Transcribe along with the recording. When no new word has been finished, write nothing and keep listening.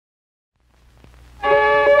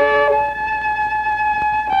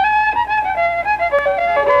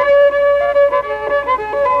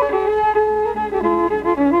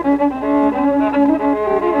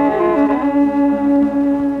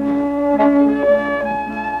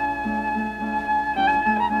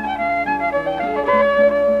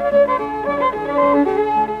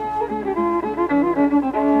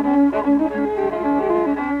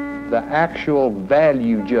actual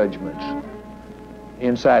value judgments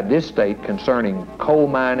inside this state concerning coal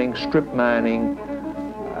mining, strip mining,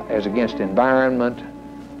 as against environment,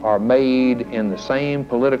 are made in the same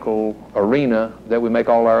political arena that we make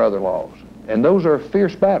all our other laws. And those are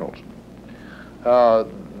fierce battles.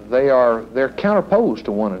 They're counterposed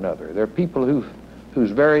to one another. They're people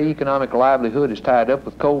whose very economic livelihood is tied up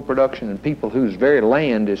with coal production, and people whose very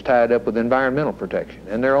land is tied up with environmental protection,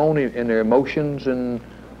 and their own in their emotions and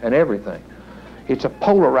everything. It's a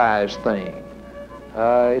polarized thing.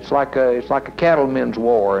 It's like a cattlemen's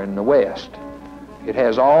war in the West. It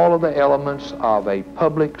has all of the elements of a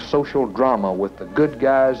public social drama with the good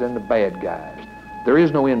guys and the bad guys. There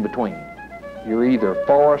is no in between. You're either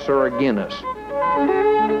for us or against us.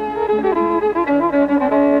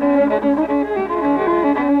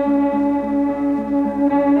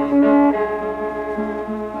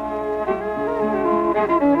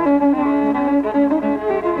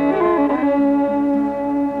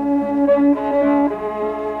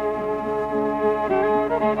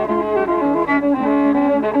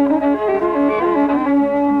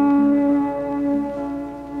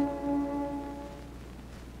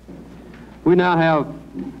 We now have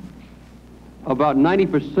about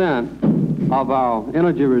 90% of our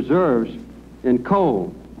energy reserves in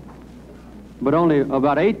coal, but only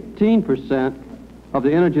about 18% of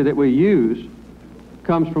the energy that we use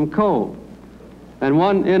comes from coal. And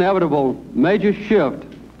one inevitable major shift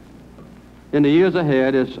in the years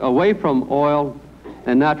ahead is away from oil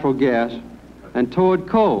and natural gas and toward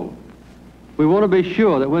coal. We want to be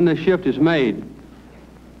sure that when this shift is made,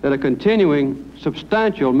 that a continuing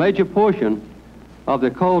substantial major portion of the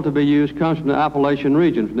coal to be used comes from the Appalachian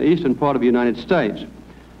region, from the eastern part of the United States.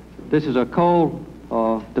 This is a coal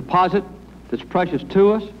deposit that's precious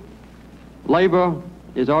to us. Labor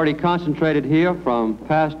is already concentrated here from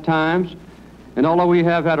past times, and although we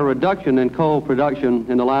have had a reduction in coal production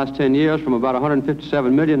in the last 10 years from about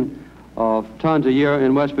 157 million tons a year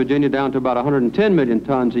in West Virginia down to about 110 million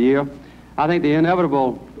tons a year, I think the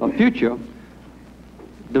inevitable future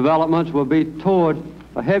developments will be toward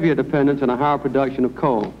a heavier dependence and a higher production of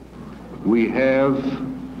coal. We have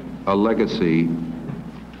a legacy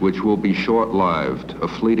which will be short-lived, a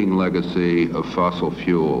fleeting legacy of fossil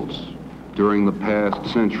fuels. During the past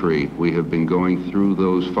century, we have been going through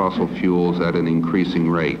those fossil fuels at an increasing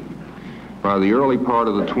rate. By the early part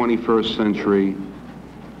of the 21st century,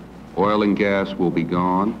 oil and gas will be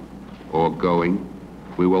gone or going.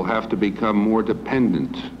 We will have to become more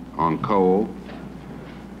dependent on coal.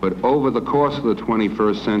 But over the course of the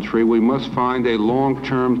 21st century, we must find a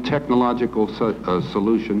long-term technological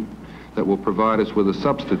solution that will provide us with a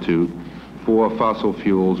substitute for fossil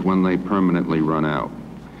fuels when they permanently run out.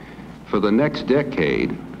 For the next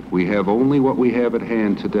decade, we have only what we have at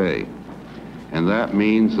hand today. And that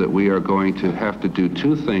means that we are going to have to do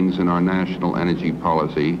two things in our national energy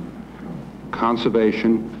policy: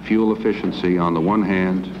 conservation, fuel efficiency on the one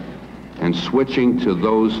hand, and switching to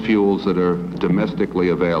those fuels that are domestically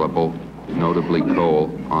available, notably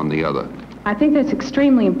coal, on the other. I think that's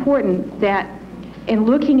extremely important, that in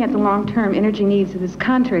looking at the long-term energy needs of this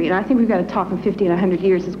country, and I think we've got to talk in 50 and 100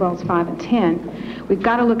 years as well as 5 and 10, we've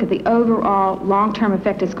got to look at the overall long-term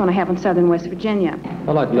effect it's going to have on southern West Virginia.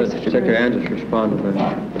 I'd like to let Secretary Andrews respond to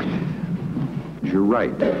that. You're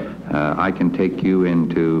right. I can take you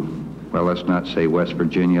into, well, let's not say West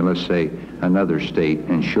Virginia, let's say another state,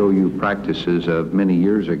 and show you practices of many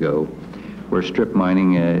years ago where strip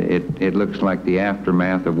mining, it looks like the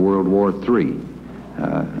aftermath of World War III.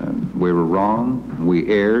 We were wrong, we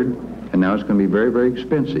erred, and now it's going to be very, very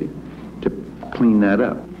expensive to clean that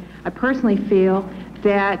up. I personally feel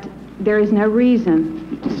that there is no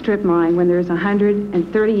reason to strip mine when there's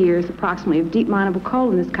 130 years approximately of deep mineable coal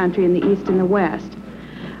in this country in the east and the west.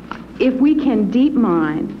 If we can deep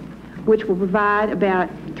mine, which will provide about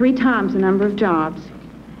 3 times the number of jobs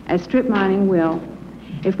as strip mining will,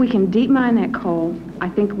 if we can deep mine that coal, I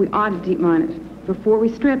think we ought to deep mine it before we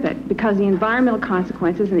strip it, because the environmental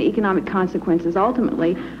consequences and the economic consequences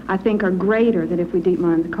ultimately, I think, are greater than if we deep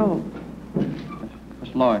mine the coal.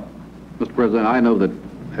 Mr. Lloyd. Mr. President, I know that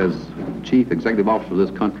as Chief Executive Officer of this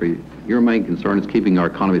country, your main concern is keeping our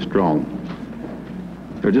economy strong.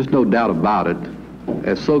 There's just no doubt about it.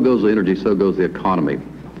 As so goes the energy, so goes the economy.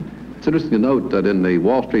 It's interesting to note that in the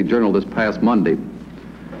Wall Street Journal this past Monday,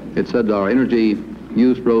 it said our energy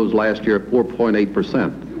use rose last year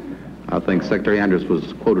 4.8%. I think Secretary Andrews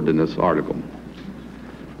was quoted in this article.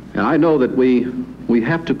 And I know that we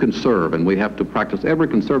have to conserve, and we have to practice every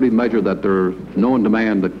conservative measure that there's known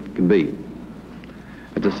demand that can be.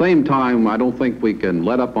 At the same time, I don't think we can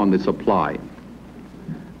let up on the supply.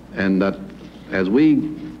 And that as we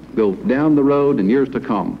go down the road in years to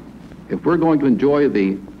come. If we're going to enjoy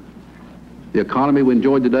the economy we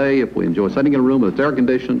enjoy today, if we enjoy sitting in a room with air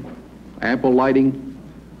conditioning, ample lighting,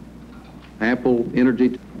 ample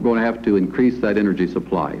energy, we're going to have to increase that energy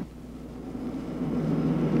supply.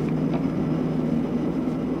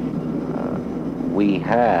 We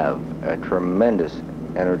have a tremendous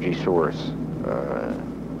energy source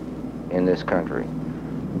in this country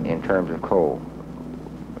in terms of coal.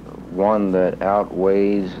 One that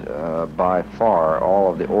outweighs by far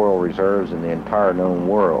all of the oil reserves in the entire known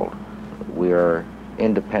world. We are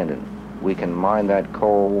independent. We can mine that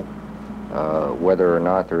coal whether or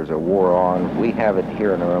not there's a war on. We have it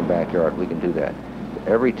here in our own backyard. We can do that.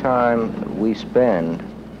 Every time we spend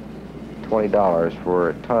 $20 for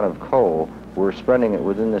a ton of coal, we're spending it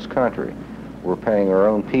within this country. We're paying our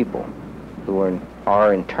own people who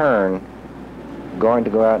are in turn going to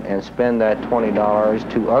go out and spend that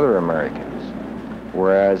 $20 to other Americans.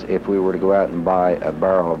 Whereas if we were to go out and buy a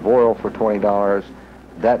barrel of oil for $20,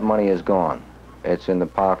 that money is gone. It's in the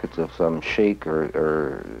pockets of some sheik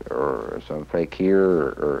or some fakir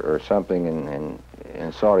or something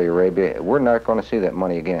in Saudi Arabia. We're not going to see that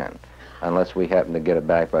money again unless we happen to get it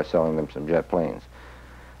back by selling them some jet planes.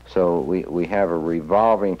 So we have a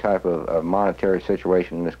revolving type of monetary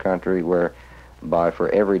situation in this country whereby for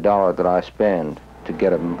every dollar that I spend to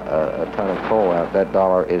get a ton of coal out, that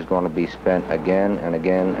dollar is going to be spent again and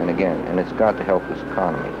again and again, and it's got to help this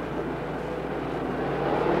economy.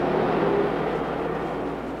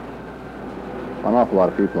 An awful lot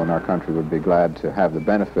of people in our country would be glad to have the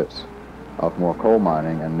benefits of more coal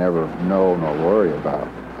mining and never know nor worry about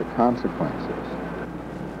the consequences.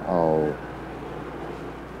 Oh,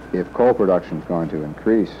 if coal production is going to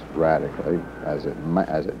increase radically, as it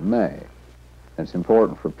may, it's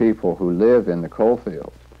important for people who live in the coal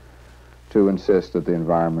fields to insist that the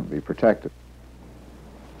environment be protected.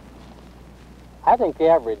 I think the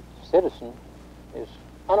average citizen is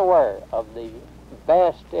unaware of the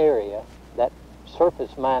vast area that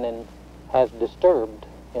surface mining has disturbed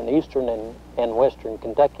in eastern and western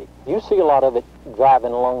Kentucky. You see a lot of it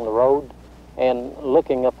driving along the road and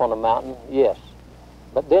looking up on a mountain, yes.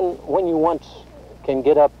 But then when you once can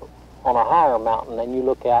get up on a higher mountain and you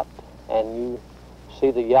look out and you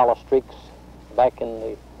see the yellow streaks back in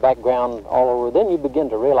the background all over, then you begin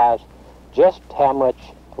to realize just how much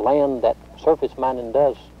land that surface mining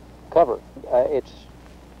does cover. It's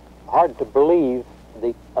hard to believe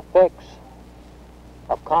the effects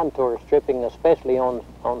of contour stripping, especially on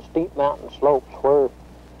steep mountain slopes where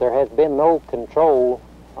there has been no control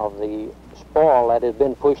of the spoil that has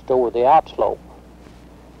been pushed over the outslope.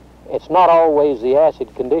 It's not always the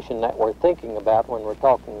acid condition that we're thinking about when we're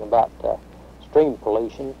talking about stream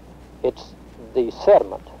pollution. It's the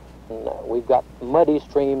sediment. And, we've got muddy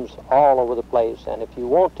streams all over the place, and if you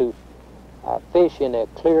want to fish in a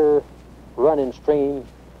clear running stream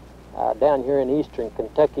down here in eastern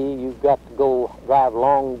Kentucky, you've got to go drive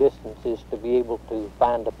long distances to be able to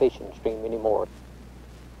find a fishing stream anymore.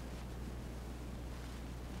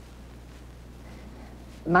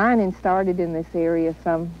 Mining started in this area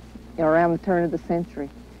around the turn of the century,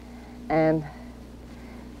 and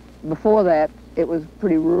before that it was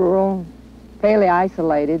pretty rural, fairly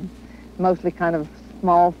isolated, mostly kind of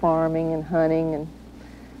small farming and hunting and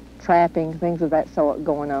trapping, things of that sort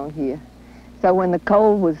going on here. So when the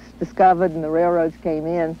coal was discovered and the railroads came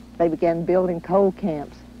in, they began building coal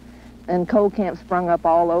camps, and coal camps sprung up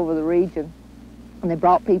all over the region, and they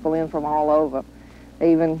brought people in from all over.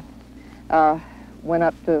 They even went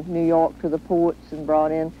up to New York to the ports and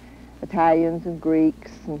brought in Italians and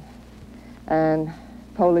Greeks and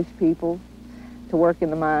Polish people to work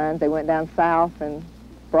in the mines. They went down south and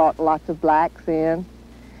brought lots of blacks in,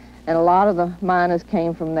 and a lot of the miners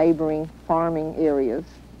came from neighboring farming areas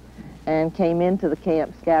and came into the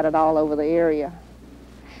camp scattered all over the area.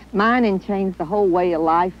 Mining changed the whole way of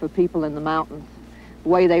life for people in the mountains, the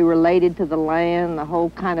way they related to the land, the whole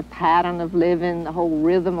kind of pattern of living, the whole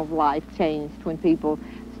rhythm of life changed when people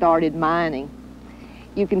started mining.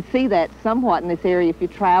 You can see that somewhat in this area if you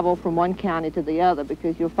travel from one county to the other,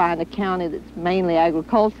 because you'll find a county that's mainly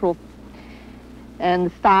agricultural, and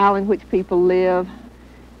the style in which people live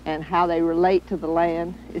and how they relate to the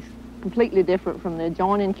land is completely different from the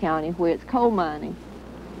adjoining county where it's coal mining.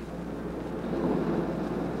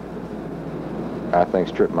 I think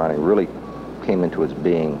strip mining really came into its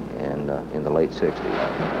being in the late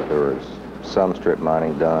 60s. There was some strip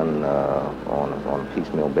mining done on a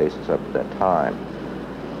piecemeal basis up to that time.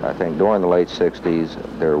 I think during the late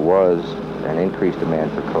 60s there was an increased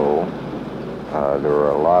demand for coal. There were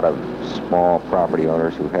a lot of small property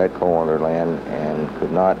owners who had coal on their land and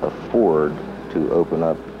could not afford to open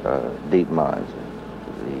up deep mines.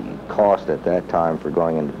 The cost at that time for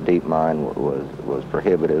going into deep mine was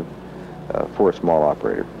prohibitive for a small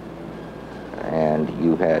operator. And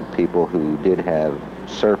you had people who did have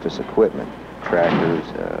surface equipment, tractors,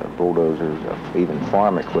 bulldozers, even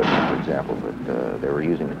farm equipment, for example, that they were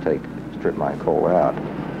using to take strip mine coal out.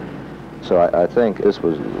 So I think this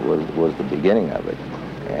was the beginning of it.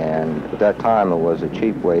 And at that time, it was a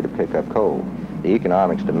cheap way to pick up coal. The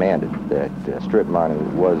economics demanded that strip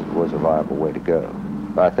mining was a viable way to go.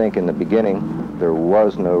 But I think in the beginning, there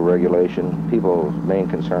was no regulation. People's main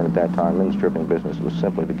concern at that time in the stripping business was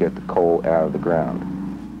simply to get the coal out of the ground.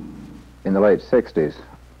 In the late 60s,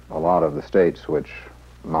 a lot of the states which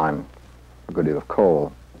mine a good deal of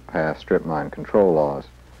coal passed strip mine control laws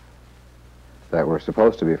that were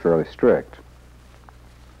supposed to be fairly strict.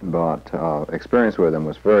 But experience with them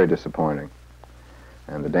was very disappointing.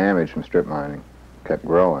 And the damage from strip mining kept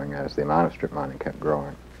growing as the amount of strip mining kept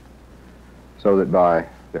growing. So that by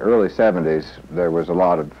the early 70s, there was a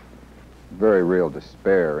lot of very real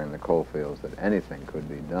despair in the coal fields that anything could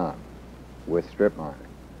be done with strip mining.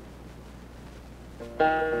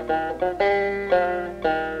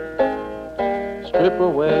 Strip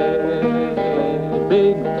away,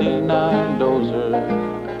 big D9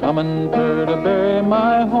 dozer, coming for to bury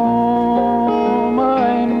my home.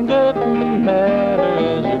 I'm getting madder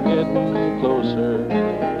as you're getting closer,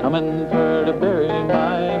 coming for to bury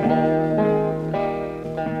my home.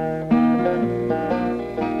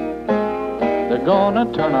 They're gonna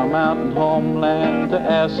turn our mountain homeland to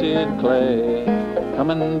acid clay,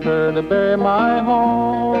 coming for to bury my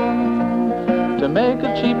home, to make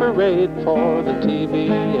a cheaper rate for the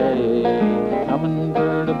TVA, coming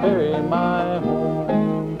for to bury my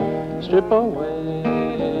home. Strip away,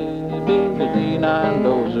 big D9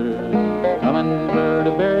 dozer, coming for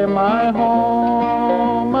to bury my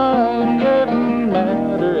home. I'm getting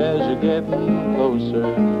madder as you're getting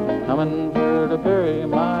closer, coming for to bury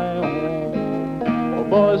my home. Oh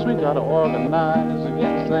boys, we gotta organize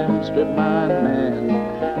against them strip mine men,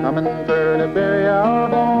 coming for to bury our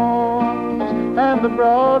homes, and the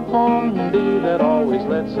broad phone D that always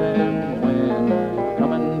lets them win,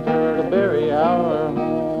 coming for to bury our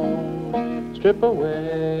homes. Strip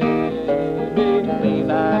away, big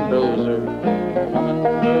D9 dozer, coming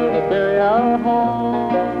for to bury our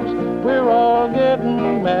homes. We're all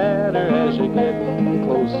getting madder as you're getting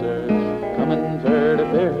closer, coming for to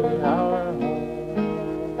bury our homes.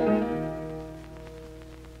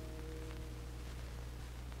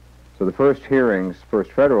 So the first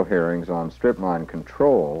federal hearings on strip mine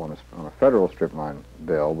control, on a federal strip mine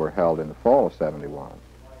bill, were held in the fall of '71.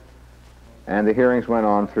 And the hearings went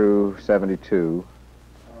on through '72.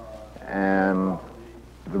 And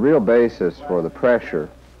the real basis for the pressure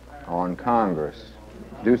on Congress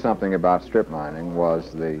to do something about strip mining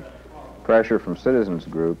was the pressure from citizens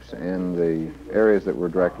groups in the areas that were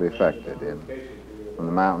directly affected, from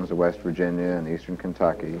the mountains of West Virginia and eastern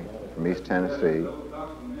Kentucky, from East Tennessee,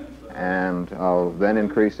 and then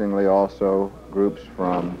increasingly also groups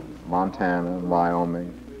from Montana,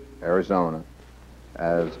 Wyoming, Arizona,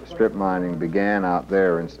 as strip mining began out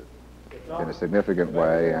there in a significant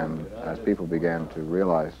way, and as people began to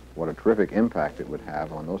realize what a terrific impact it would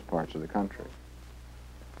have on those parts of the country.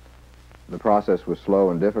 The process was slow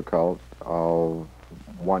and difficult.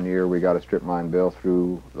 One year we got a strip mine bill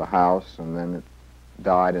through the House, and then it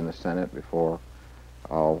died in the Senate before,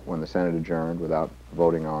 when the Senate adjourned without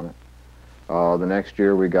voting on it. The next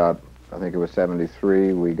year we got, I think it was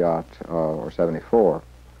 '73, we got, or '74,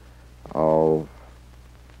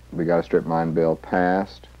 we got a strip mine bill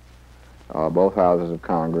passed, both houses of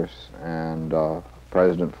Congress, and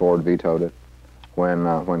President Ford vetoed it.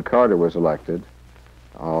 When Carter was elected,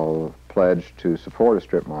 pledged to support a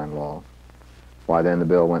strip mine law. Why then the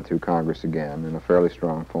bill went through Congress again in a fairly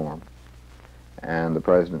strong form, and the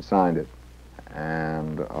President signed it,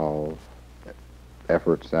 and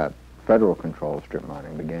efforts at federal control of strip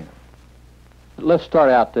mining began. Let's start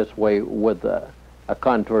out this way with a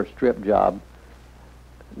contour strip job.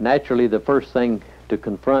 Naturally, the first thing to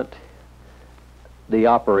confront the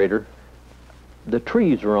operator, the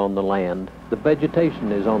trees are on the land, the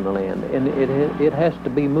vegetation is on the land, and it has to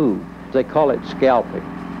be moved. They call it scalping.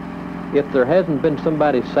 If there hasn't been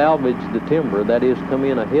somebody salvage the timber, that is, come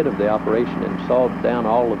in ahead of the operation and sawed down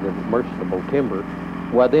all of the merchantable timber,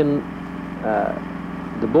 well then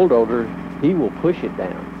the bulldozer, he will push it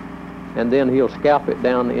down, and then he'll scalp it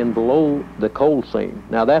down in below the coal seam.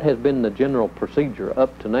 Now that has been the general procedure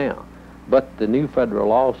up to now, but the new federal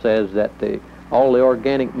law says that all the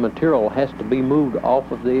organic material has to be moved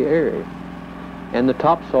off of the area, and the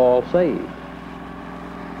topsoil saved.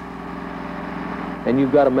 and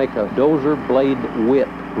you've got to make a dozer blade width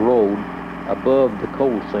road above the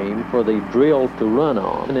coal seam for the drill to run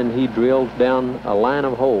on. And then he drills down a line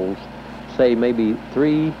of holes, say maybe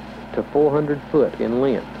 300 to 400 foot in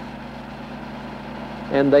length.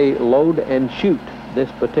 And they load and shoot this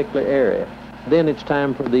particular area. Then it's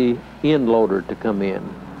time for the end loader to come in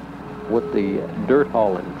with the dirt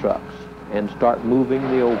hauling trucks and start moving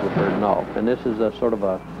the overburden off. And this is a sort of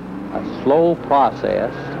a slow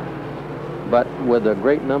process, but with a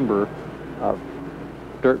great number of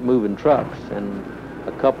dirt moving trucks and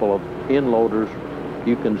a couple of end loaders,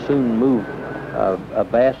 you can soon move a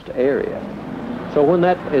vast area. So when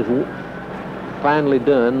that is finally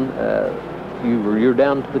done, you're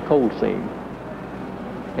down to the coal seam.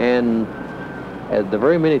 And at the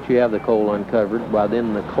very minute you have the coal uncovered, by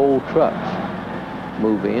then the coal trucks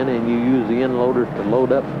move in, and you use the end loaders to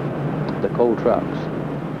load up the coal trucks.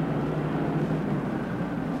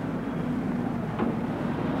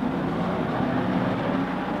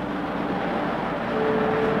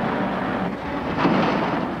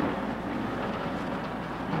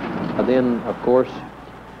 Then, of course,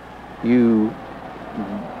 you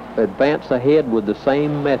advance ahead with the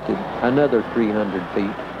same method, another 300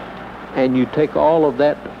 feet, and you take all of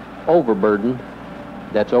that overburden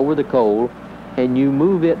that's over the coal, and you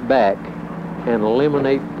move it back and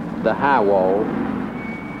eliminate the high wall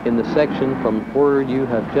in the section from where you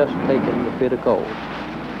have just taken the fit of coal.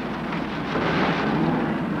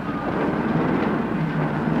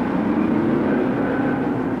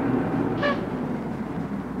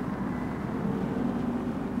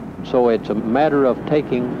 So it's a matter of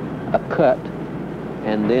taking a cut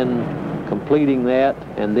and then completing that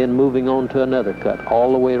and then moving on to another cut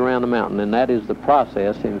all the way around the mountain, and that is the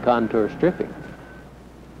process in contour stripping.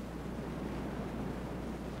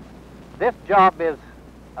 This job is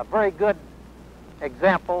a very good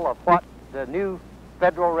example of what the new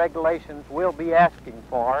federal regulations will be asking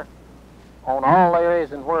for on all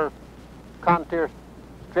areas in where contour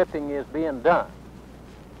stripping is being done.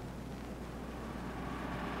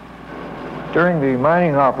 During the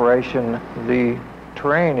mining operation, the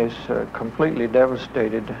terrain is completely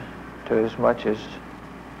devastated to as much as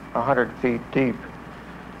 100 feet deep.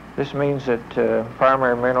 This means that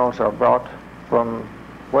primary minerals are brought from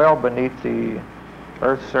well beneath the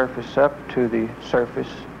Earth's surface up to the surface,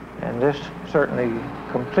 and this certainly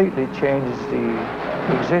completely changes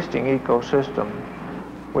the existing ecosystem.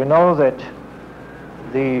 We know that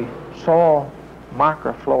the soil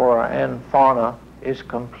microflora and fauna is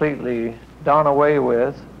completely done away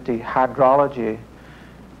with. The hydrology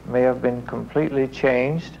may have been completely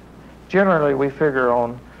changed. Generally, we figure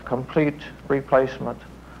on complete replacement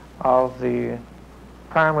of the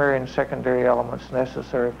primary and secondary elements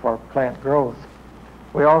necessary for plant growth.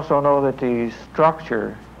 We also know that the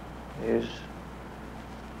structure is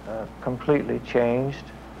completely changed.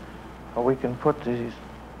 We can put the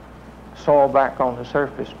soil back on the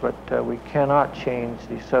surface, but we cannot change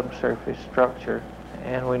the subsurface structure.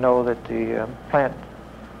 And we know that the plant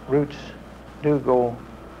roots do go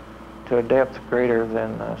to a depth greater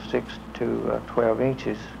than 6 to 12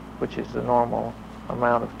 inches, which is the normal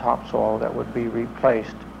amount of topsoil that would be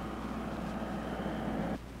replaced.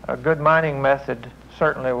 A good mining method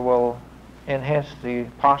certainly will enhance the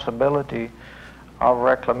possibility of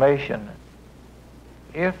reclamation.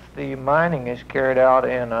 If the mining is carried out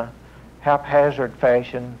in a haphazard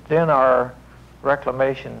fashion, then our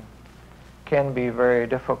reclamation can be very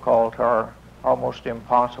difficult or almost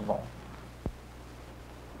impossible.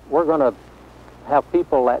 We're going to have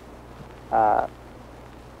people that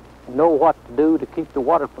know what to do to keep the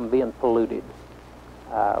water from being polluted.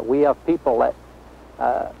 We have people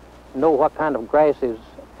that know what kind of grasses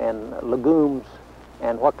and legumes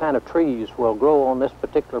and what kind of trees will grow on this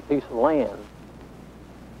particular piece of land.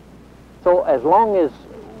 So as long as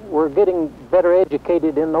we're getting better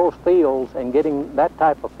educated in those fields and getting that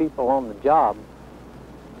type of people on the job,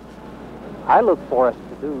 I look for us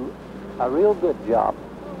to do a real good job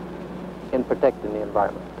in protecting the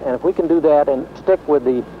environment. And if we can do that and stick with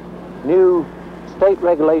the new state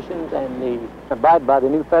regulations and abide by the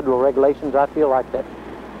new federal regulations, I feel like that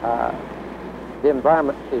the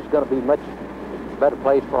environment is going to be a much better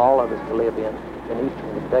place for all of us to live in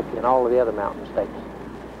eastern Kentucky and all of the other mountain states.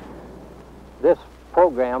 This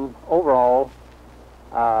program overall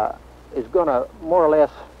is going to more or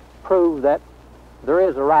less prove that there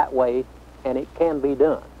is a right way and it can be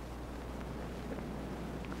done.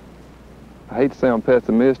 I hate to sound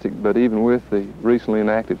pessimistic, but even with the recently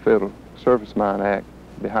enacted Federal Surface Mine Act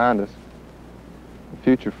behind us, the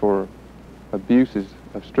future for abuses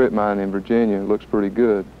of strip mining in Virginia looks pretty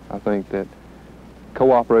good. I think that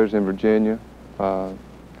co-operators in Virginia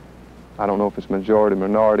I don't know if it's majority,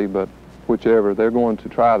 minority, but whichever, they're going to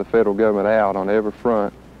try the federal government out on every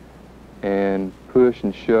front and push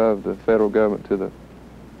and shove the federal government to the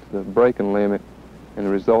breaking limit, and the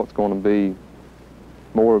result's going to be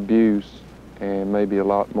more abuse and maybe a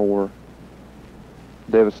lot more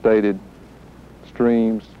devastated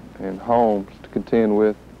streams and homes to contend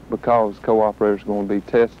with, because cooperators are going to be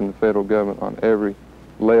testing the federal government on every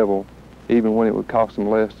level, even when it would cost them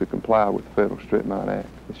less to comply with the Federal Strip Mine Act.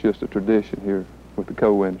 It's just a tradition here with the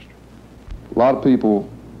coal industry. A lot of people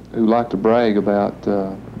who like to brag about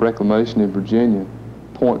reclamation in Virginia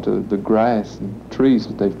point to the grass and trees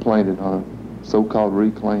that they've planted on a so-called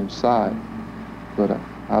reclaimed site. But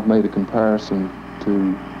I've made a comparison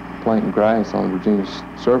to planting grass on a Virginia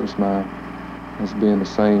surface mine as being the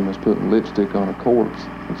same as putting lipstick on a corpse.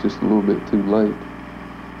 It's just a little bit too late.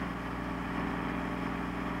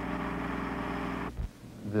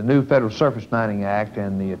 The new Federal Surface Mining Act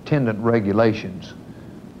and the attendant regulations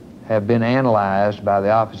have been analyzed by the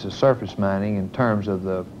Office of Surface Mining in terms of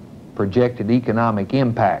the projected economic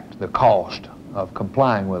impact, the cost of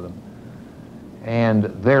complying with them. And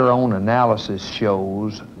their own analysis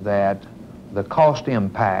shows that the cost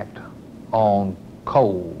impact on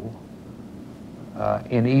coal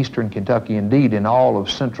in eastern Kentucky, indeed in all of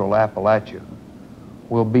central Appalachia,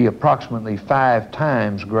 will be approximately 5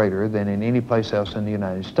 times greater than in any place else in the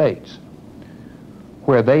United States,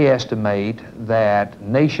 where they estimate that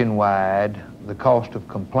nationwide the cost of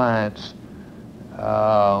compliance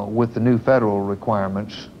with the new federal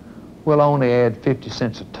requirements will only add 50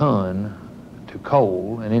 cents a ton to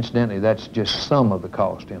coal, and incidentally that's just some of the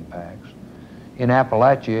cost impacts. In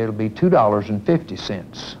Appalachia it'll be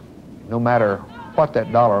 $2.50. No matter what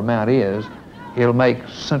that dollar amount is, it'll make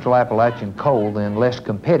Central Appalachian coal then less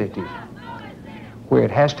competitive, where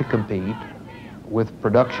it has to compete with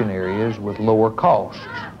production areas with lower costs.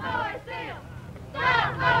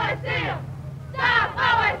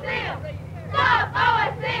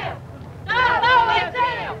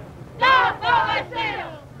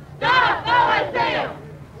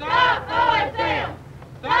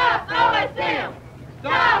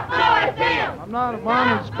 I'm not a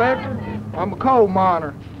mine inspector, I'm a coal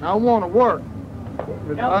miner, and I want to work.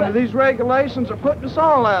 But under these regulations, they're putting us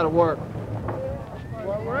all out of work.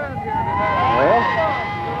 Well, we're out here today.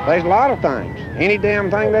 Well, there's a lot of things. Any damn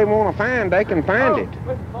thing they want to find, they can find it.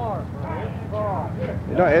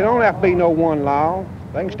 It don't have to be no one law.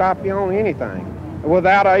 They can stop you on anything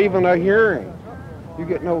without even a hearing. You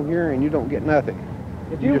get no hearing, you don't get nothing.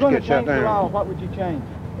 If you were going to change the law, what would you change?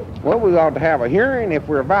 Well, we ought to have a hearing. If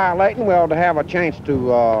we're violating, we ought to have a chance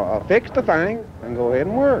to fix the thing and go ahead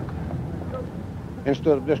and work,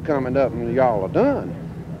 instead of just coming up and y'all are done.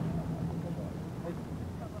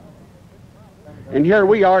 And here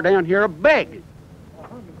we are down here begging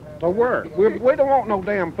to work. We don't want no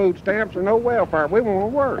damn food stamps or no welfare. We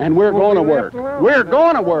want to work. And we're going to work. We're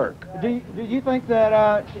going to work. Do you think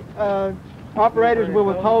that operators will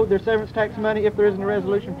withhold their severance tax money if there isn't a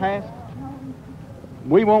resolution passed?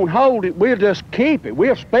 We won't hold it. We'll just keep it.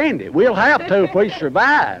 We'll spend it. We'll have to if we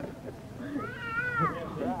survive.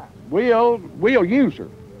 We'll use her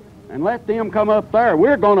and let them come up there.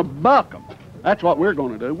 We're going to buck them. That's what we're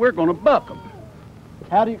going to do. We're going to buck them.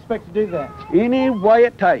 How do you expect to do that? Any way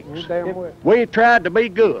it takes. We tried to be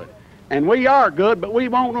good, and we are good, but we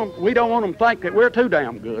don't want them to think that we're too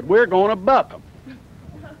damn good. We're going to buck them.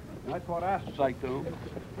 That's what I say to them.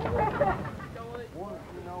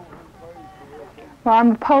 Well,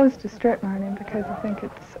 I'm opposed to strip mining because I think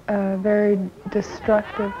it's a very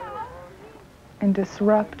destructive and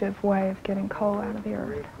disruptive way of getting coal out of the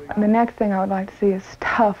earth. And the next thing I would like to see is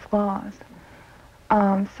tough laws.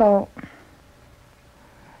 So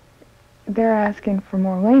they're asking for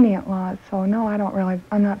more lenient laws, so no,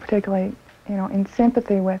 I'm not particularly, in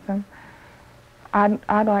sympathy with them.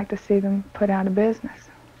 I'd like to see them put out of business.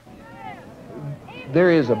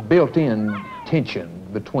 There is a built-in tension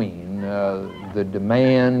between the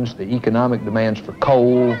demands, the economic demands for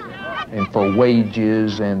coal and for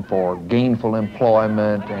wages and for gainful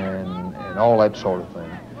employment and all that sort of thing,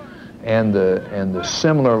 and the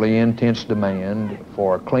similarly intense demand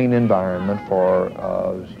for a clean environment, for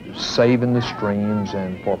saving the streams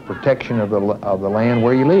and for protection of the land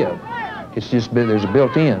where you live. It's just there's a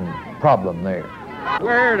built-in problem there.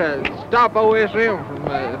 We're here to stop OSM from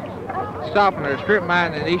stopping the strip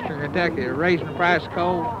mining in eastern Kentucky, raising the price of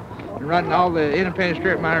coal and running all the independent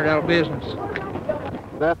strip miners out of business.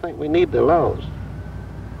 But I think we need the laws.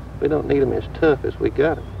 We don't need them as tough as we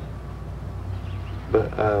got them.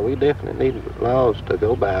 But we definitely need laws to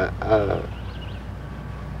go by.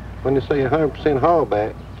 When they say 100%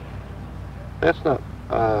 haulback, That's not,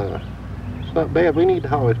 it's not bad. We need to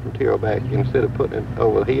haul this material back instead of putting it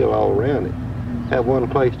over the hill all around it. Have one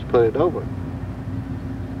place to put it over.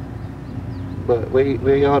 But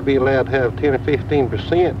we ought to be allowed to have 10 or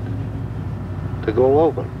 15% to go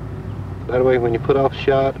over. That way when you put off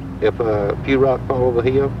shot, if a few rocks fall over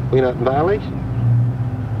the hill, we're not in violation.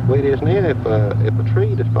 The way it is now, if a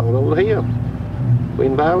tree just falls over the hill, we're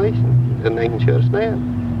in violation, and they can shut us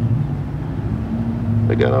down.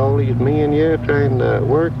 They got all these men here trying to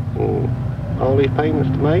work and all these payments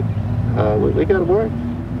to make. We got to work.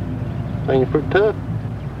 Things are pretty tough.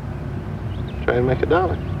 Trying to make a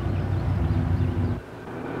dollar.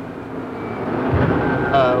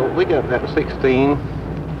 We got about 16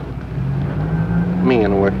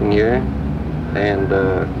 men working here, and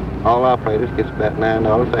all operators gets about $9 an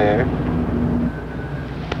hour.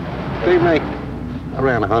 They make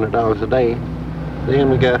around $100 a day. Then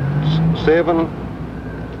we got 7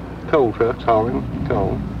 coal trucks hauling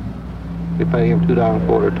coal. We pay them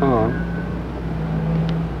 $2.25 a ton.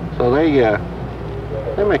 So they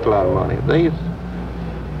make a lot of money. These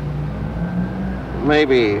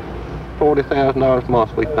maybe $40,000 a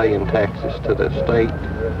month we pay in taxes to the state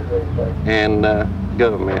and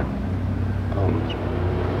government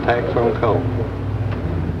tax on coal.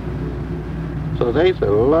 So there's a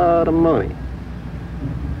lot of money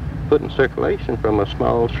put in circulation from a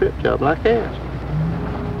small strip job like ours.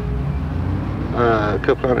 A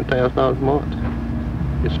couple $100,000 a month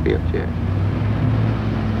is spent here.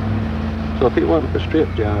 So if it wasn't for strip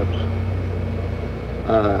jobs,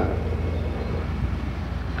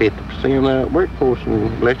 50% of the workforce in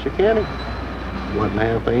Appalachia County wouldn't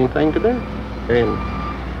have anything to do. And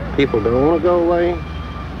people don't want to go away.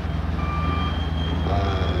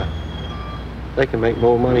 They can make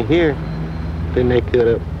more money here than they could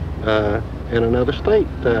have in another state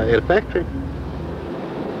at a factory.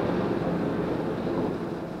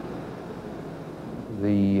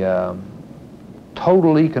 The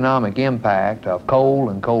total economic impact of coal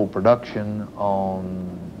and coal production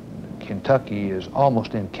on Kentucky is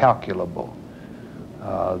almost incalculable.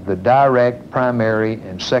 The direct, primary,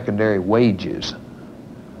 and secondary wages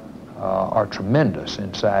are tremendous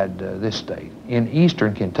inside this state. In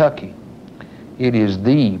eastern Kentucky, it is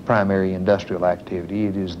the primary industrial activity.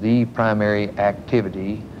 It is the primary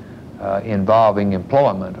activity involving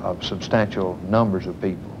employment of substantial numbers of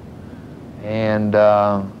people. And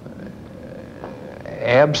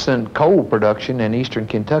absent coal production in eastern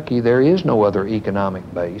Kentucky, there is no other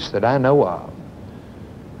economic base that I know of.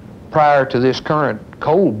 Prior to this current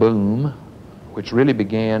coal boom, which really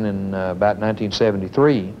began in about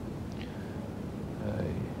 1973,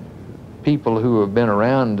 people who have been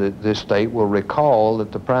around this state will recall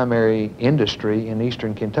that the primary industry in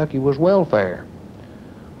eastern Kentucky was welfare,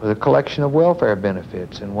 with a collection of welfare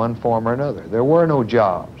benefits in one form or another. There were no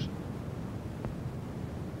jobs.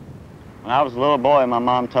 When I was a little boy, my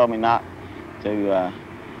mom told me not to,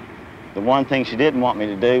 the one thing she didn't want me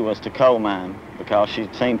to do was to coal mine, because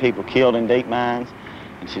she'd seen people killed in deep mines,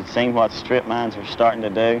 and she'd seen what strip mines were starting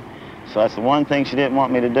to do. So that's the one thing she didn't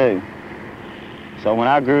want me to do. So when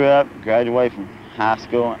I grew up, graduated from high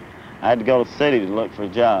school, I had to go to the city to look for a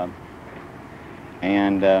job.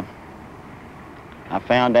 And I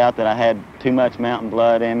found out that I had too much mountain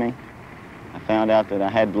blood in me. I found out that I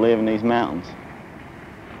had to live in these mountains.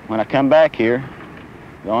 When I come back here,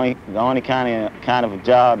 the only kind of a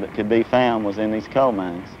job that could be found was in these coal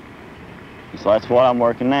mines. And so that's what I'm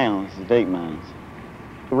working now, is the deep mines.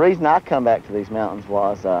 The reason I come back to these mountains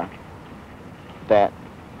was that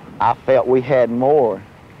I felt we had more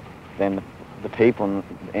than the people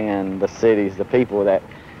in the cities, the people that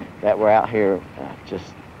were out here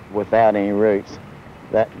just without any roots.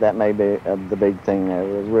 That may be the big thing there,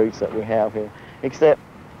 the roots that we have here, except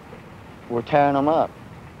we're tearing them up.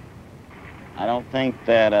 I don't think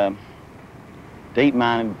that deep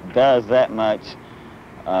mining does that much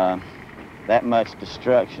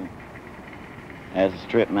destruction as a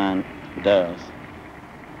strip mine does.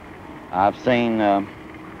 I've seen them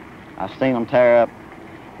tear up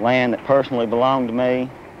land that personally belonged to me,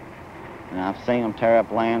 and I've seen them tear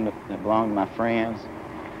up land that belonged to my friends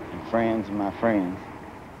and friends of my friends.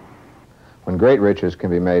 When great riches can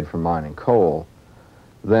be made from mining coal,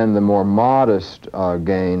 then the more modest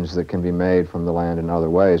gains that can be made from the land in other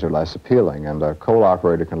ways are less appealing. And a coal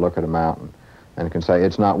operator can look at a mountain and can say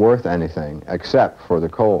it's not worth anything except for the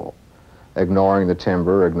coal, ignoring the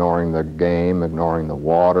timber, ignoring the game, ignoring the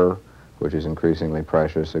water, which is increasingly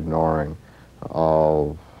precious, ignoring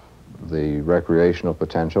all the recreational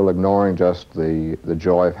potential, ignoring just the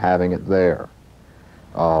joy of having it there.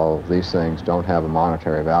 All these things don't have a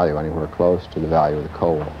monetary value anywhere close to the value of the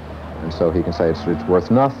coal. And so he can say it's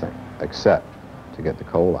worth nothing except to get the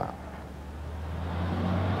coal out.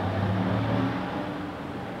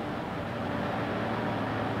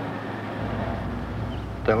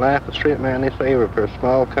 The life of strip mine this area for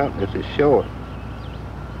small companies is short.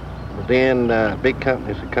 But then big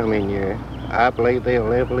companies that come in here, I believe they'll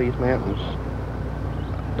level these mountains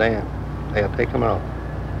down. They'll take them off.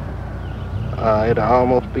 It'll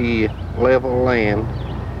almost be level land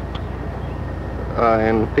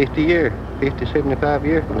in 50 years, 50, 75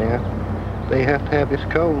 years from now. They have to have this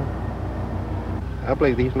coal. I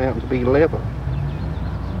believe these mountains will be level.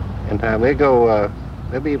 In time they go,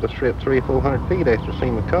 they'll be able to strip 300 or 400 feet after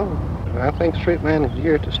seam of coal. I think strip mining is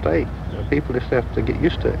here to stay. People just have to get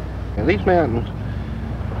used to it. And these mountains,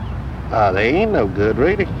 they ain't no good,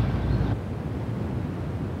 really.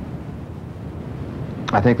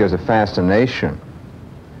 I think there's a fascination,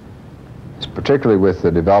 particularly with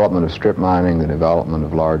the development of strip mining, the development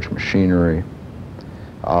of large machinery.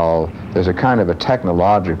 There's a kind of a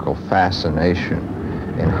technological fascination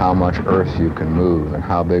in how much earth you can move and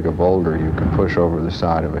how big a boulder you can push over the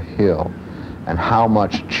side of a hill and how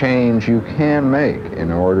much change you can make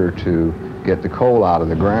in order to get the coal out of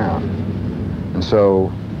the ground. And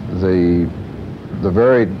so the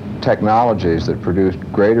very technologies that produced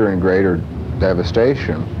greater and greater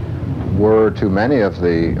devastation were, to many of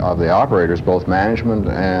the operators, both management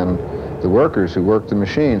and the workers who worked the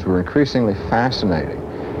machines, were increasingly fascinating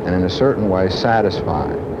and in a certain way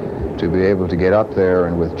satisfying to be able to get up there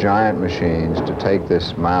and with giant machines to take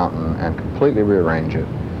this mountain and completely rearrange it,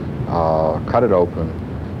 cut it open,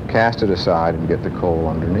 cast it aside, and get the coal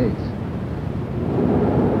underneath.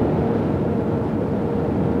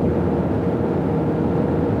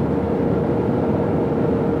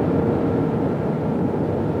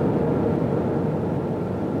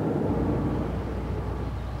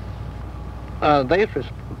 There's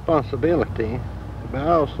responsibility, but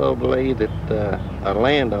I also believe that a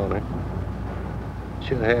landowner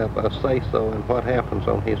should have a say-so in what happens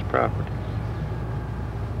on his property.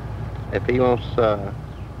 If he wants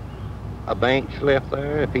a bench left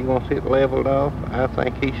there, if he wants it leveled off, I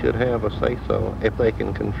think he should have a say-so if they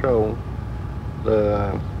can control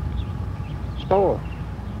the spoil,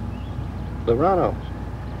 the runoffs.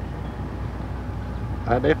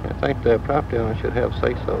 I definitely think the property owner should have a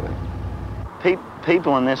say-so in it.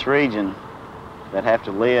 People in this region that have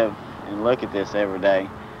to live and look at this every day,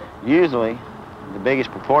 usually the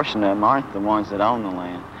biggest proportion of them aren't the ones that own the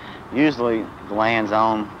land. Usually the land's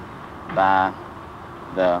owned by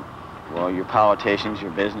your politicians,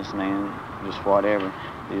 your businessmen, just whatever.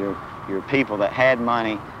 Your people that had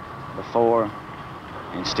money before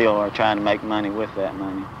and still are trying to make money with that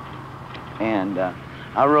money. And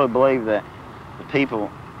I really believe that the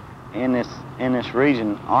people in this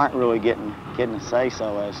region aren't really getting a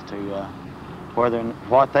say-so as to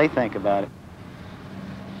what they think about it.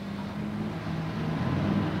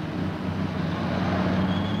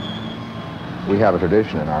 We have a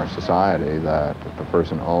tradition in our society that if a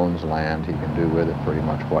person owns land, he can do with it pretty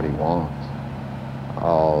much what he wants.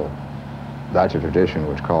 That's a tradition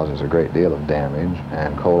which causes a great deal of damage,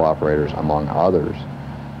 and coal operators, among others,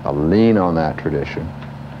 lean on that tradition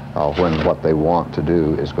when what they want to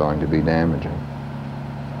do is going to be damaging.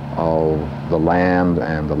 The land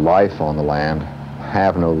and the life on the land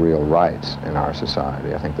have no real rights in our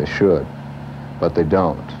society. I think they should, but they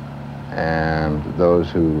don't. And those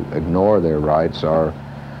who ignore their rights are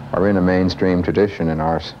in a mainstream tradition in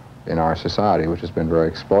our society, which has been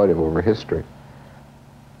very exploitive over history.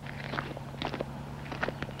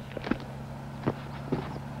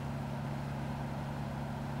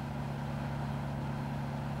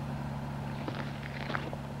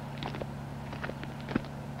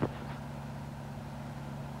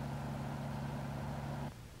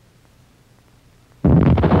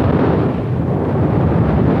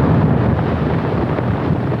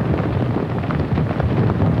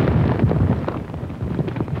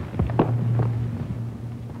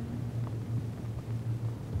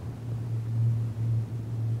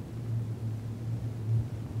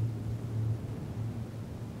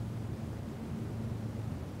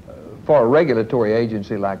 For a regulatory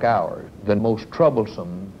agency like ours, the most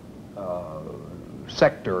troublesome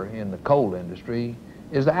sector in the coal industry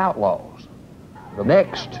is the outlaws. The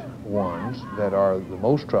next ones that are the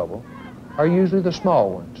most trouble are usually the small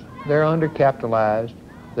ones. They're undercapitalized.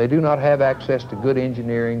 They do not have access to good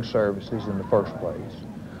engineering services in the first place.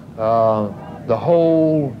 The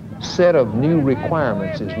whole set of new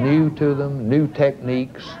requirements is new to them, new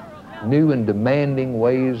techniques, new and demanding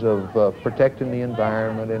ways of protecting the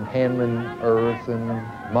environment and handling earth and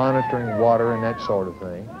monitoring water and that sort of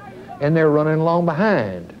thing. And they're running along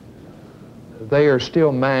behind they are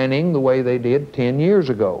still mining the way they did 10 years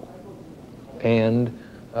ago. And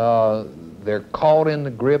they're caught in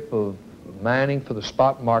the grip of mining for the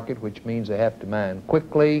spot market, which means they have to mine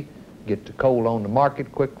quickly, get the coal on the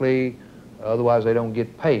market quickly, otherwise they don't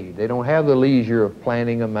get paid. They don't have the leisure of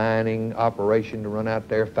planning a mining operation to run out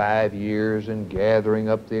there 5 years and gathering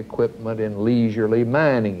up the equipment and leisurely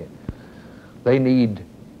mining it. They need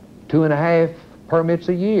 2.5 permits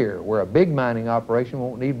a year, where a big mining operation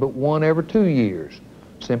won't need but 1 every 2 years,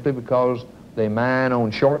 simply because they mine on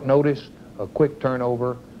short notice, a quick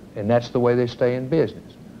turnover, and that's the way they stay in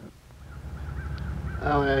business.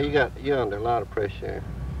 Oh, yeah, you're under a lot of pressure.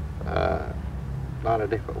 A lot of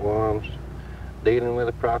different ones. Dealing with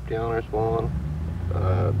the property owners, one.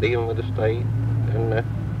 Dealing with the state and the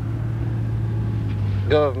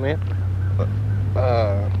government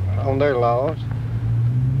on their laws.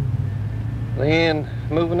 Then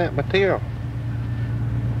moving that material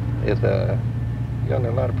is you're under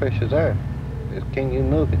a lot of pressures there. Can you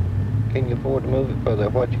move it? Can you afford to move it for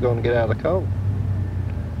what you're going to get out of the coal?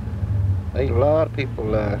 There's a lot of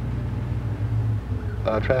people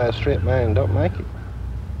try to strip mine and don't make it.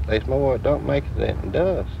 There's more that don't make it than it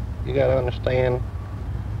does. You got to understand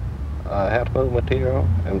how to move material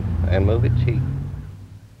and move it cheap.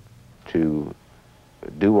 To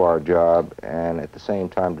do our job, and at the same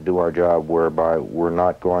time to do our job whereby we're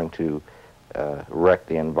not going to wreck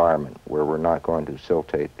the environment, where we're not going to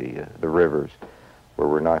siltate the rivers, where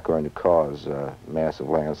we're not going to cause massive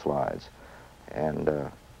landslides. And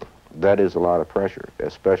that is a lot of pressure,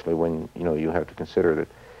 especially when you have to consider that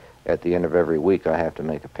at the end of every week I have to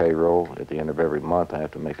make a payroll, at the end of every month I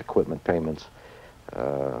have to make equipment payments.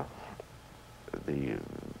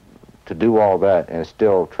 To do all that and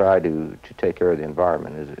still try to take care of the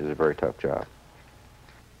environment is a very tough job.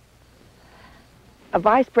 A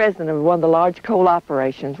vice president of one of the large coal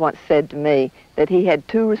operations once said to me that he had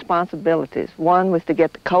 2 responsibilities. One was to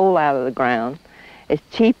get the coal out of the ground as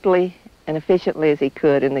cheaply and efficiently as he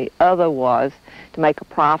could, and the other was to make a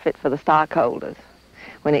profit for the stockholders.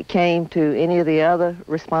 When it came to any of the other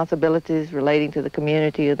responsibilities relating to the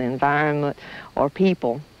community or the environment or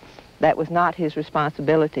people, that was not his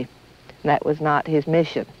responsibility. That was not his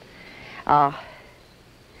mission. That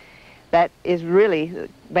is really the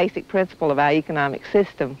basic principle of our economic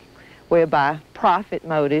system, whereby profit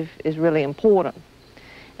motive is really important.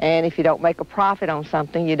 And if you don't make a profit on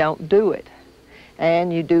something, you don't do it.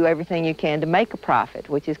 And you do everything you can to make a profit,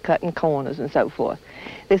 which is cutting corners and so forth.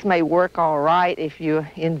 This may work all right if you're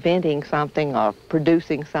inventing something or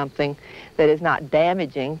producing something that is not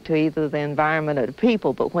damaging to either the environment or the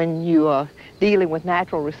people, but when you are dealing with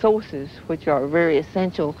natural resources, which are very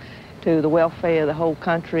essential to the welfare of the whole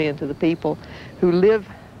country and to the people who live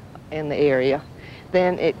in the area,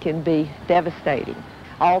 then it can be devastating.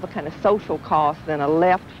 All the kind of social costs then are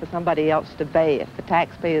left for somebody else to bear, for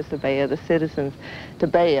taxpayers to bear, the citizens to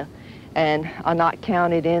bear, and are not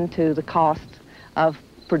counted into the cost of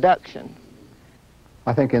production.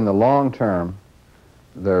 I think in the long term,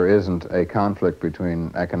 there isn't a conflict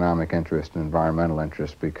between economic interest and environmental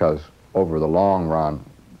interest, because over the long run,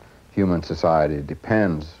 human society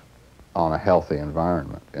depends on a healthy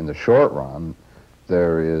environment. In the short run,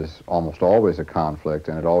 there is almost always a conflict,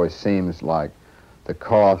 and it always seems like the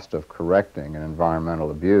cost of correcting an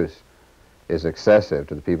environmental abuse is excessive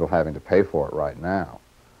to the people having to pay for it right now.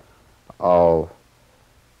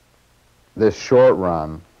 This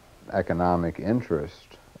short-run economic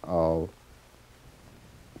interest will,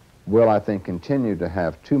 I think, continue to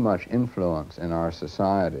have too much influence in our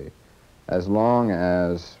society as long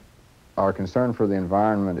as our concern for the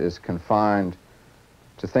environment is confined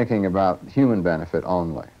to thinking about human benefit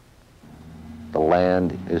only. The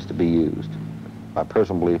land is to be used. My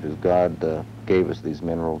personal belief is God gave us these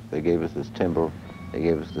minerals, they gave us this timber, they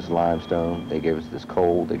gave us this limestone, they gave us this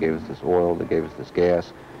coal, they gave us this oil, they gave us this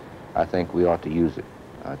gas. I think we ought to use it.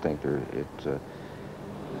 I think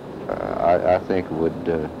I think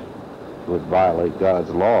it would violate God's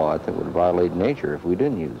law. I think it would violate nature if we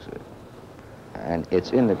didn't use it. And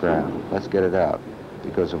it's in the ground. Let's get it out.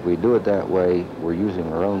 Because if we do it that way, we're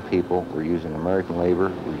using our own people, we're using American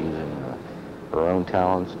labor, we're using our own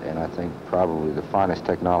talents, and I think probably the finest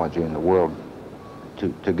technology in the world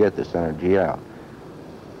to get this energy out.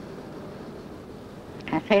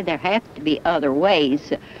 I say there have to be other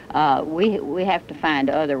ways. We have to find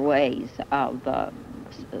other ways of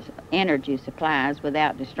energy supplies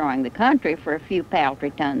without destroying the country for a few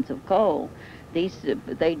paltry tons of coal.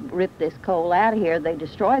 They rip this coal out of here, they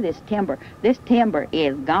destroy this timber. This timber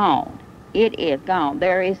is gone. It is gone.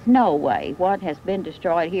 There is no way what has been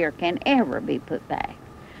destroyed here can ever be put back.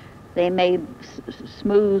 They may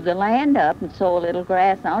smooth the land up and sow a little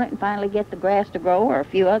grass on it and finally get the grass to grow or a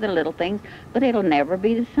few other little things, but it'll never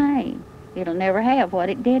be the same. It'll never have what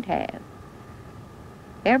it did have.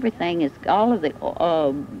 Everything is, all of the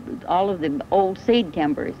old seed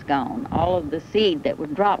timber is gone. All of the seed that was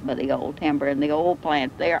dropped by the old timber and the old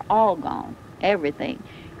plants, they're all gone. Everything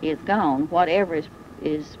is gone. Whatever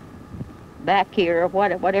is back here,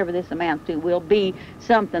 whatever this amounts to, will be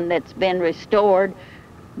something that's been restored,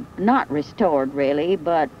 not restored really,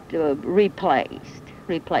 but replaced.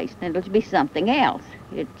 And it'll be something else.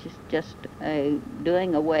 It's just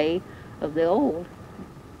doing away of the old.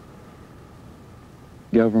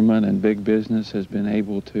 Government and big business has been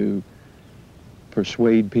able to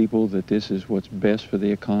persuade people that this is what's best for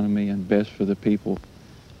the economy and best for the people.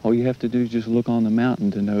 All you have to do is just look on the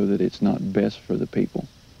mountain to know that it's not best for the people.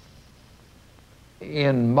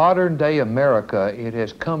 In modern day America, it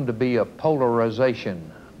has come to be a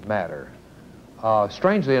polarization matter.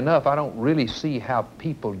 Strangely enough, I don't really see how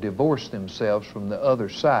people divorce themselves from the other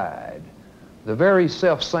side. The very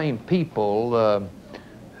self-same people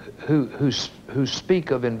who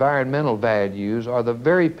speak of environmental values are the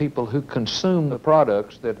very people who consume the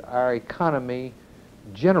products that our economy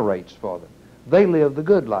generates for them. They live the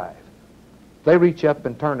good life. They reach up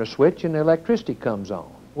and turn a switch and electricity comes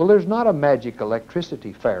on. Well, there's not a magic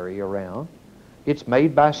electricity fairy around. It's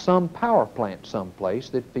made by some power plant someplace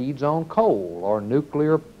that feeds on coal or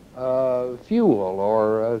nuclear fuel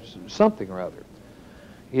or something or other.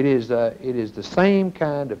 It is the same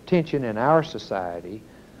kind of tension in our society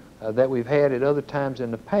that we've had at other times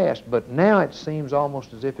in the past, but now it seems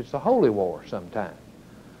almost as if it's a holy war sometimes.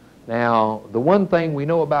 Now, the one thing we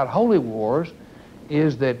know about holy wars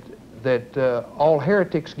is that all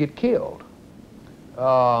heretics get killed.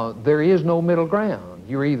 There is no middle ground.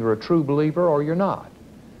 You're either a true believer or you're not.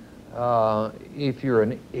 If you're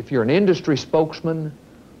an industry spokesman,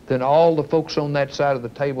 then all the folks on that side of the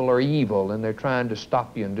table are evil and they're trying to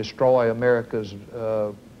stop you and destroy America's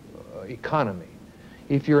economy.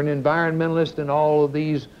 If you're an environmentalist, then all of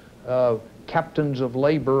these captains of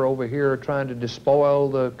labor over here are trying to despoil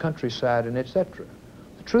the countryside and etc.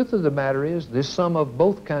 The truth of the matter is there's some of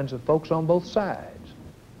both kinds of folks on both sides.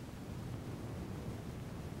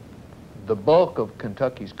 The bulk of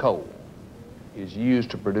Kentucky's coal is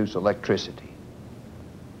used to produce electricity,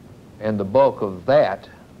 and the bulk of that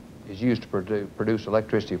is used to produce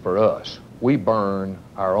electricity for us. We burn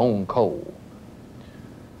our own coal.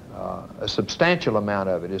 A substantial amount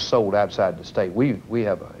of it is sold outside the state. We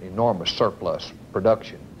have an enormous surplus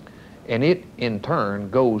production, and it in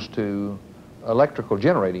turn goes to electrical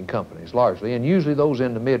generating companies largely, and usually those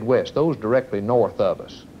in the Midwest, those directly north of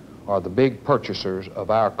us, are the big purchasers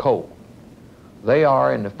of our coal. They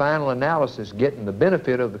are, in the final analysis, getting the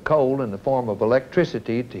benefit of the coal in the form of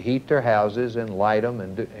electricity to heat their houses and light them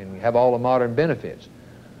and have all the modern benefits.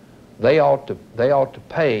 They ought to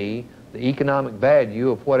pay the economic value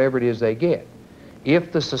of whatever it is they get.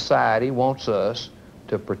 If the society wants us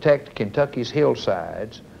to protect Kentucky's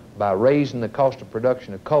hillsides by raising the cost of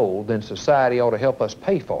production of coal, then society ought to help us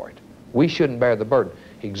pay for it. We shouldn't bear the burden.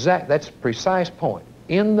 That's a precise point.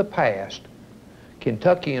 In the past,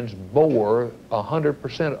 Kentuckians bore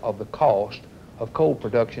 100% of the cost of coal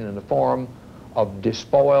production in the form of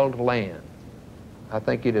despoiled land. I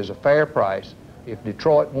think it is a fair price, if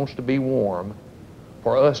Detroit wants to be warm,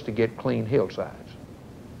 for us to get clean hillsides.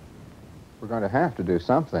 We're going to have to do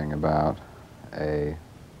something about a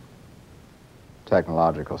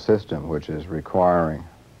technological system which is requiring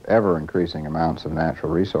ever-increasing amounts of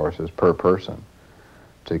natural resources per person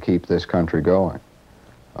to keep this country going.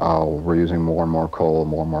 We're using more and more coal,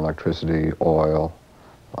 more and more electricity, oil,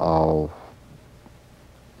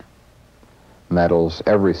 metals,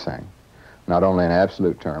 everything. Not only in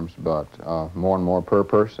absolute terms, but more and more per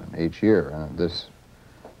person each year. And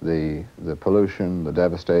the pollution, the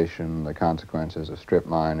devastation, the consequences of strip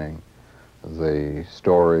mining, the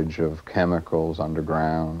storage of chemicals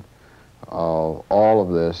underground, all of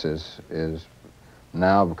this is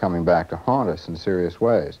now coming back to haunt us in serious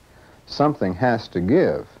ways. Something has to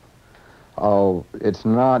give. It's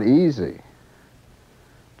not easy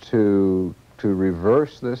to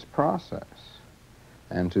reverse this process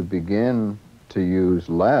and to begin to use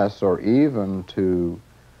less or even to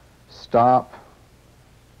stop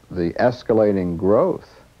the escalating growth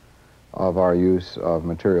of our use of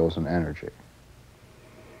materials and energy.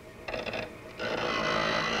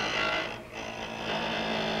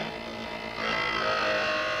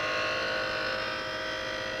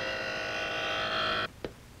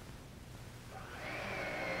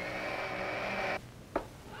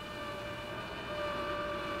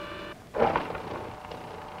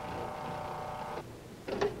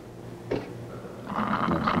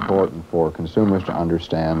 for consumers to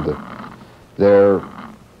understand that their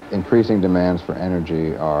increasing demands for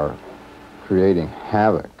energy are creating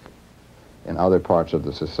havoc in other parts of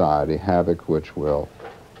the society, havoc which will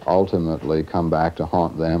ultimately come back to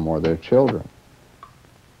haunt them or their children.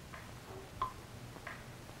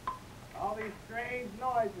 All these strange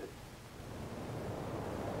noises.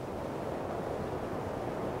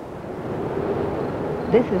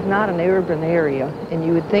 This is not an urban area, and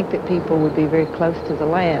you would think that people would be very close to the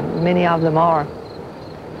land. Many of them are.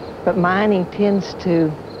 But mining tends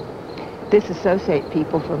to disassociate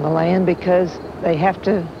people from the land because they have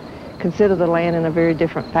to consider the land in a very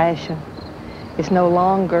different fashion. It's no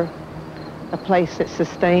longer a place that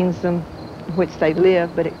sustains them, in which they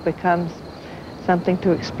live, but it becomes something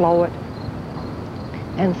to exploit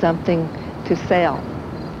and something to sell.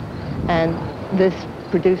 And this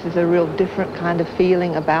produces a real different kind of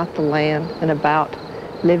feeling about the land and about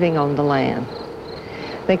living on the land.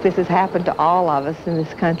 I think this has happened to all of us in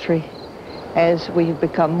this country as we've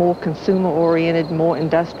become more consumer-oriented, more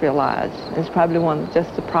industrialized. It's probably one of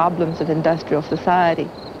just the problems of industrial society.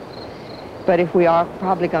 But if we are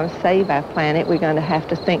probably going to save our planet, we're going to have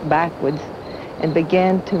to think backwards and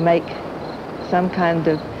begin to make some kind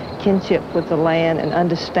of kinship with the land and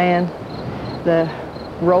understand the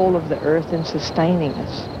role of the earth in sustaining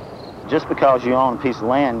us. Just because you own a piece of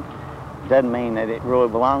land doesn't mean that it really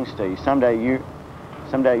belongs to you. Someday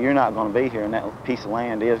you're not going to be here, and that piece of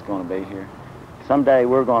land is going to be here. Someday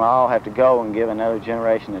we're going to all have to go and give another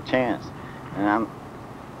generation a chance. And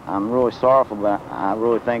I'm really sorrowful, but I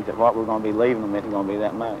really think that what we're going to be leaving them isn't going to be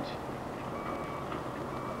that much.